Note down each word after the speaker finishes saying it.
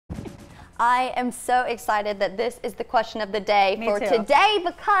I am so excited that this is the question of the day Me for too. today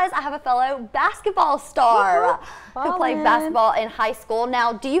because I have a fellow basketball star who played basketball in high school.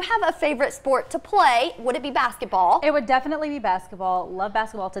 Now, do you have a favorite sport to play? Would it be basketball? It would definitely be basketball. Love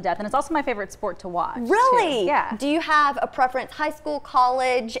basketball to death, and it's also my favorite sport to watch. Really? Too. Yeah. Do you have a preference? High school,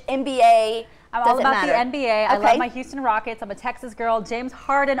 college, NBA? I'm all about the NBA. I Okay. love my Houston Rockets. I'm a Texas girl. James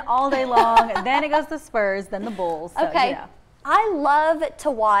Harden all day long. Then it goes the Spurs, then the Bulls. So, Okay. you know. I love to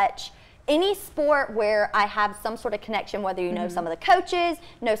watch any sport where I have some sort of connection, whether you know some of the coaches,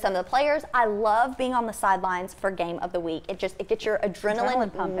 know some of the players. I love being on the sidelines for game of the week. It gets your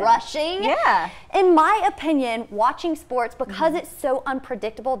adrenaline pumping. rushing. Yeah. In my opinion, watching sports, because it's so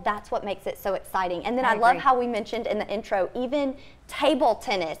unpredictable, that's what makes it so exciting. And then I love agree. how we mentioned in the intro, even table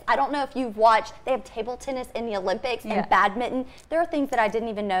tennis. I don't know if you've watched, they have table tennis in the Olympics and badminton. There are things that I didn't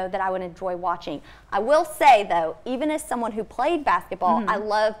even know that I would enjoy watching. I will say though, even as someone who played basketball, I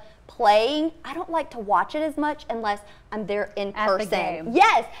love playing. I don't like to watch it as much unless I'm there in person. At the game.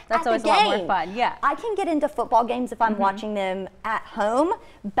 Yes, That's at always the a game. lot more fun. Yeah. I can get into football games if I'm watching them at home.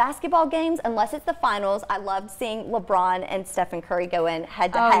 Basketball games, unless it's the finals, I loved seeing LeBron and Stephen Curry go in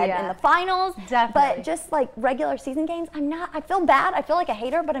head to head in the finals. Definitely. But just like regular season games, I feel bad. I feel like a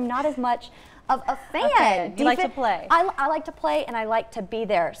hater, but I'm not as much of a fan. Okay. You like to play. I like to play and I like to be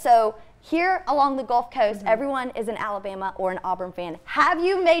there. So here along the Gulf Coast, everyone is an Alabama or an Auburn fan. Have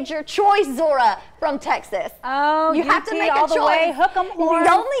you made your choice, Zora, from Texas? Oh, you have to make all a choice. The way. Hook 'em horns.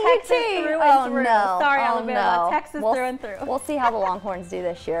 Only Texas UT. through Oh and through. no! Sorry, oh, Alabama. No. Texas through and through. We'll see how the Longhorns do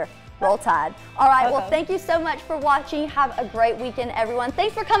this year. Roll Tide. All right. Well, thank you so much for watching. Have a great weekend, everyone.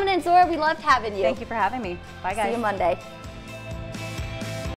 Thanks for coming in, Zora. We loved having you. Thank you for having me. Bye, guys. See you Monday.